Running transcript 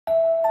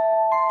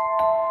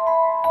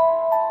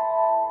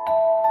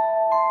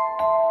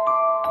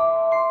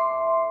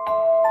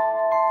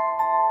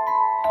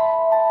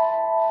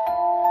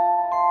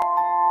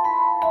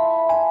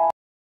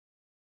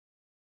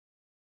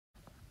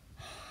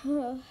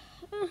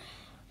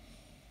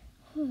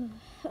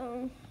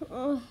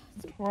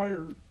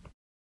Tired.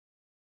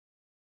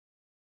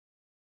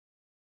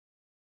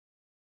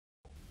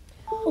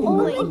 Oh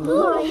my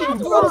God! We have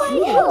to go to school.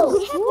 We have to go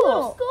to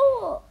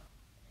school.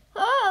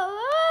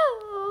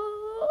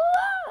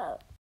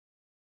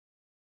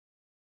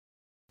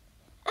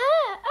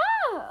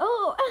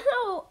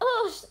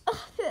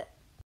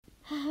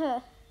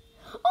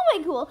 Oh my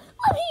God!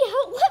 Let me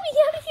out! Let me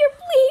out of here,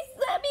 please!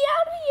 Let me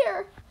out of here!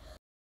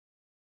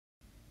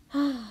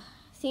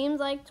 Seems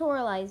like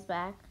Toralai's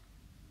back.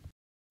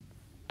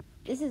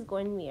 This is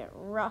going to be a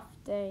rough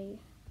day.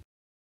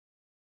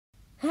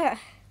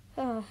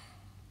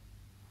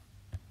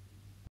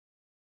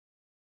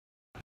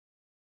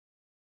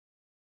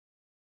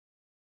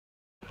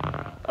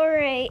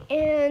 Alright,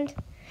 and...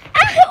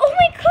 oh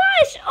my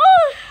gosh!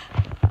 Oh!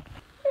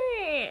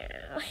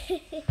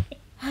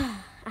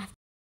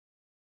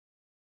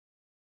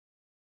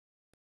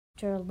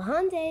 After a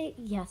long day,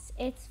 yes,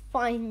 it's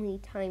finally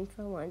time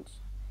for lunch.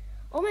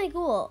 Oh my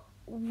God,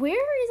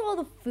 where is all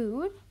the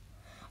food?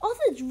 All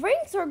the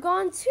drinks are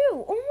gone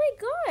too. Oh my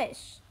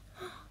gosh.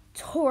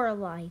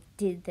 Toralai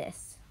did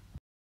this.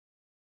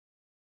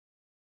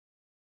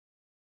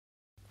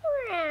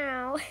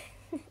 Wow.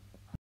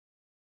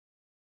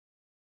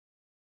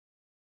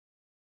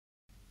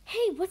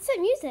 Hey, what's that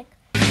music?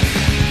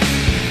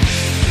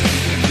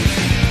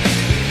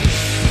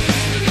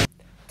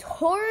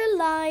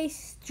 Toralai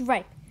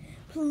Stripe.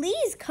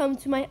 Please come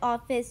to my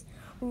office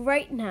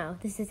right now.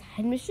 This is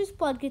Headmistress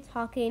Bloodgood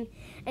talking,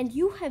 and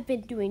you have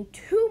been doing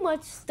too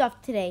much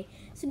stuff today.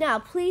 So now,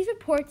 please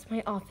report to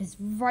my office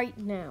right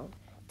now.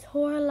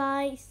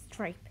 Toralai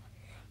Stripe.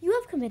 You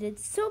have committed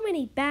so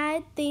many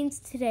bad things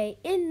today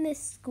in this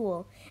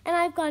school, and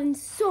I've gotten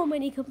so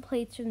many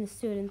complaints from the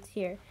students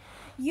here.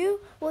 You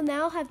will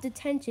now have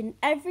detention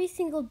every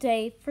single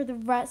day for the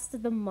rest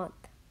of the month.